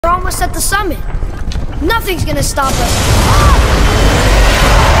us at the summit. Nothing's gonna stop us.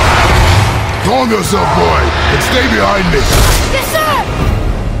 Calm yourself, boy, and stay behind me. Yes, sir!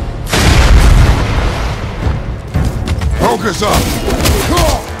 Focus up.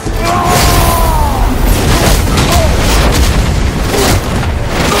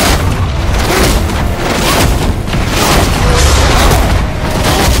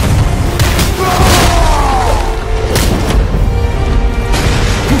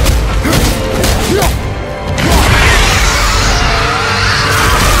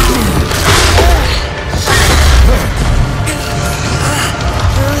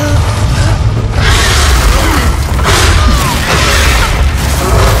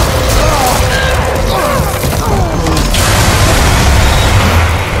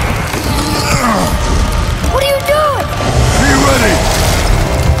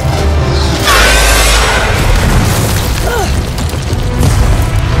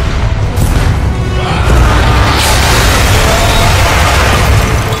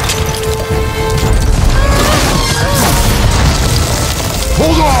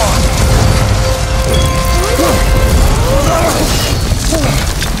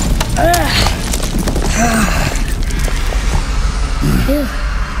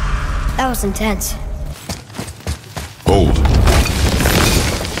 That was intense. Hold.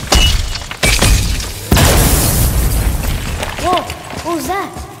 Whoa, what was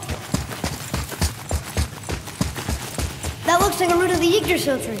that? That looks like a root of the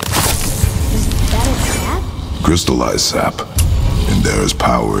Yggdrasil tree. Is that a sap? Crystallized sap. And there is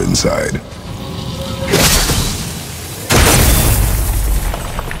power inside.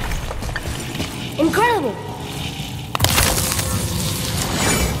 Incredible!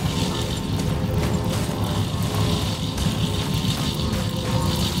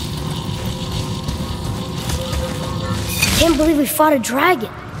 I can't believe we fought a dragon.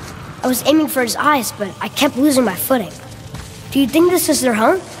 I was aiming for his eyes, but I kept losing my footing. Do you think this is their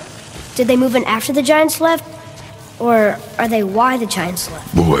home? Did they move in after the giants left? Or are they why the giants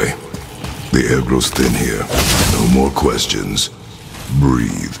left? Boy, the air grows thin here. No more questions.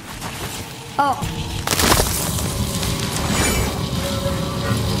 Breathe. Oh.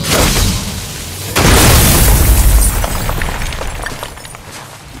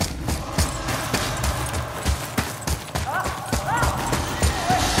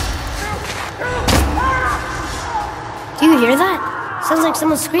 Do you hear that? Sounds like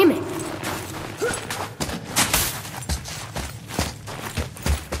someone screaming.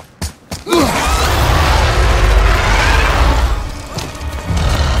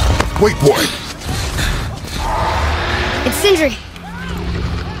 Wait, boy. It's Sindri.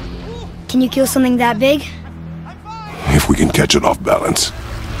 Can you kill something that big? If we can catch it off balance.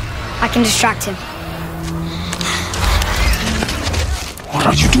 I can distract him. What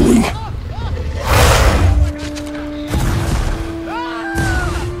are you doing?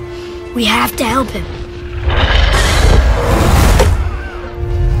 We have to help him.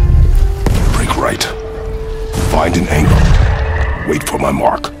 Break right. Find an angle. Wait for my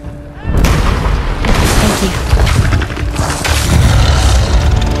mark. Thank you.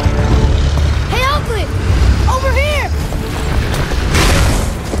 Hey, Hraezlyr! Over here!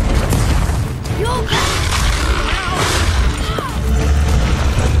 You okay?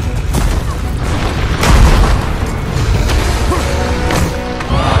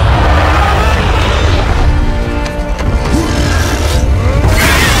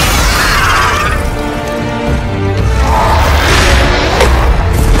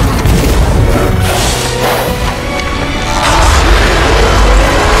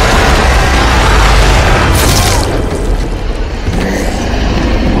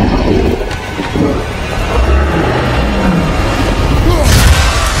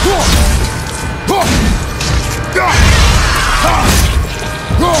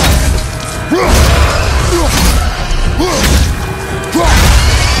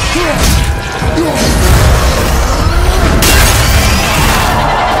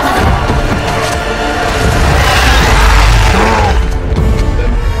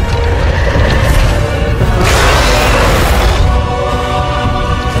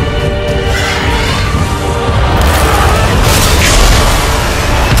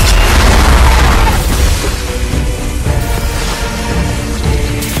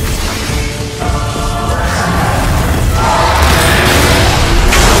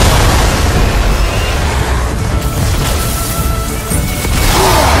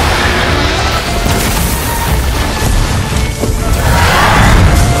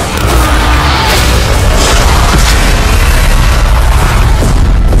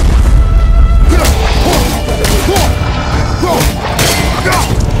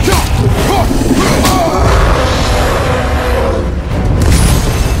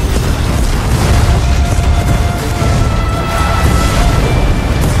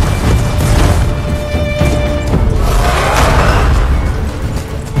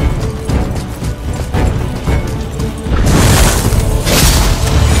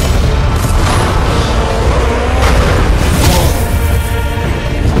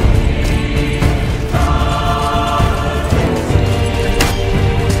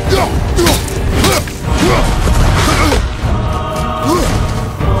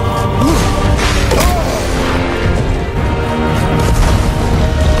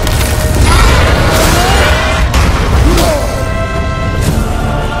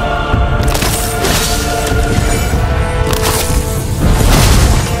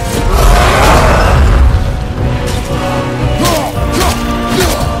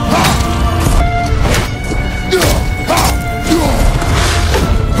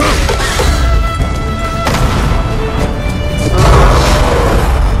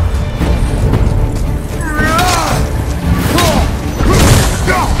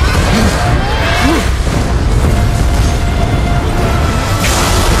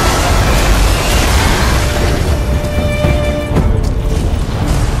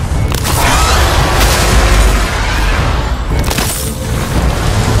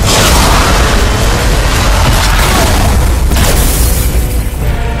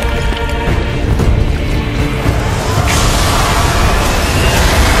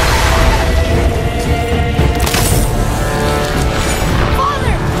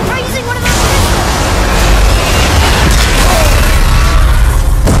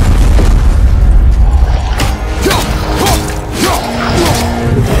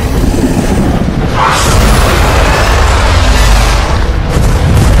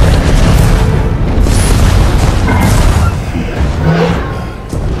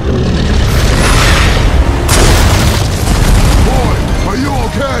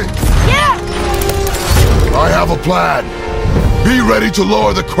 plan. Be ready to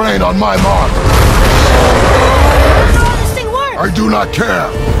lower the crane on my mark. How does this thing work? I do not care.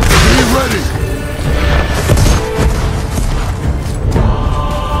 Be ready.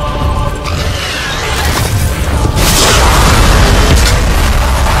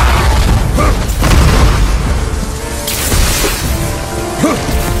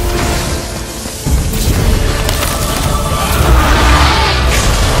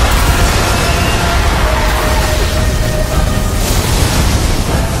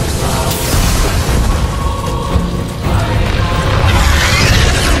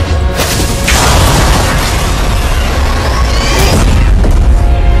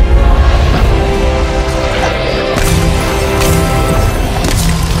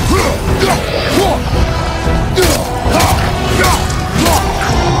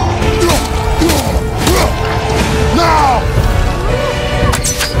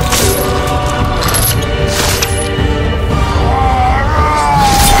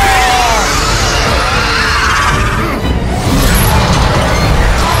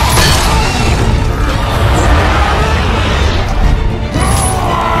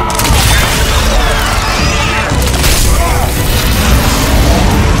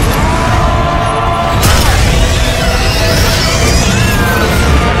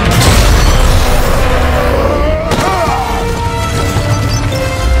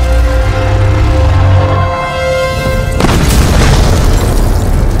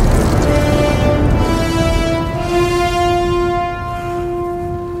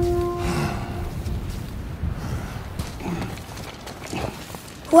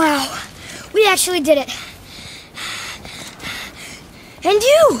 Wow, we actually did it. And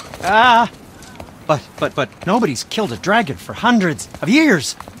you! But nobody's killed a dragon for hundreds of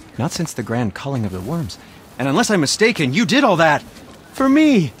years. Not since the grand culling of the worms. And unless I'm mistaken, you did all that for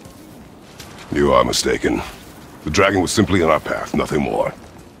me. You are mistaken. The dragon was simply in our path, nothing more.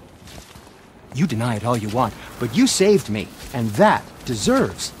 You deny it all you want, but you saved me, and that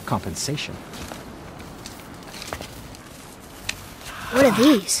deserves compensation. What are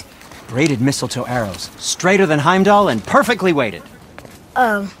these? Braided mistletoe arrows, straighter than Heimdall and perfectly weighted.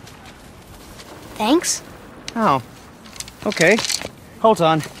 Oh. Thanks? Oh. Okay. Hold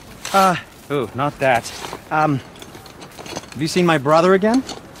on. Ooh, not that. Have you seen my brother again?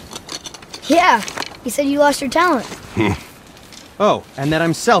 Yeah, he said you lost your talent. Oh, and that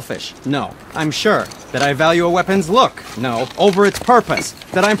I'm selfish? No, I'm sure. That I value a weapon's look? No, over its purpose.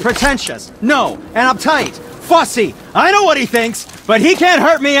 That I'm pretentious? No, and uptight. Fussy! I know what he thinks, but he can't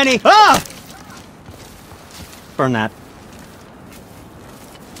hurt me any— Ah! Burn that.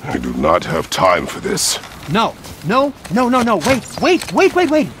 I do not have time for this. No. Wait.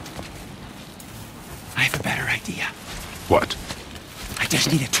 a better idea. What? I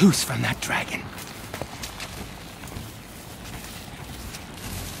just need a tooth from that dragon.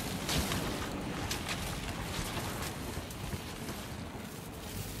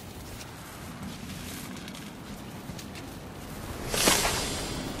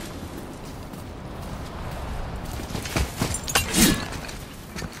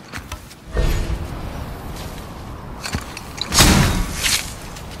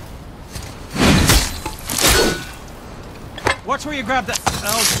 Watch where you grab that.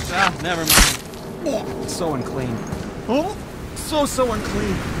 Oh, never mind. Oh, so unclean. Oh, so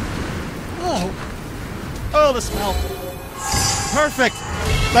unclean. Oh, the smell. Perfect.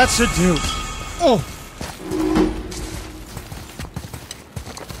 That should do. Oh.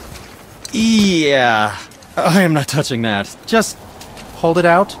 Yeah. I am not touching that. Just hold it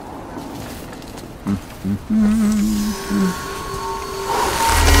out.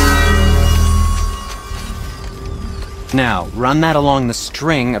 Now, run that along the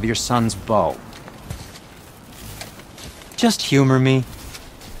string of your son's bow. Just humor me.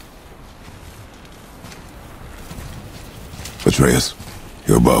 Atreus,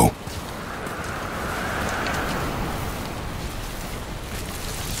 your bow.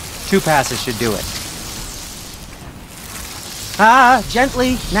 Two passes should do it. Ah,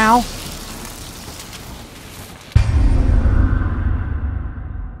 gently, now.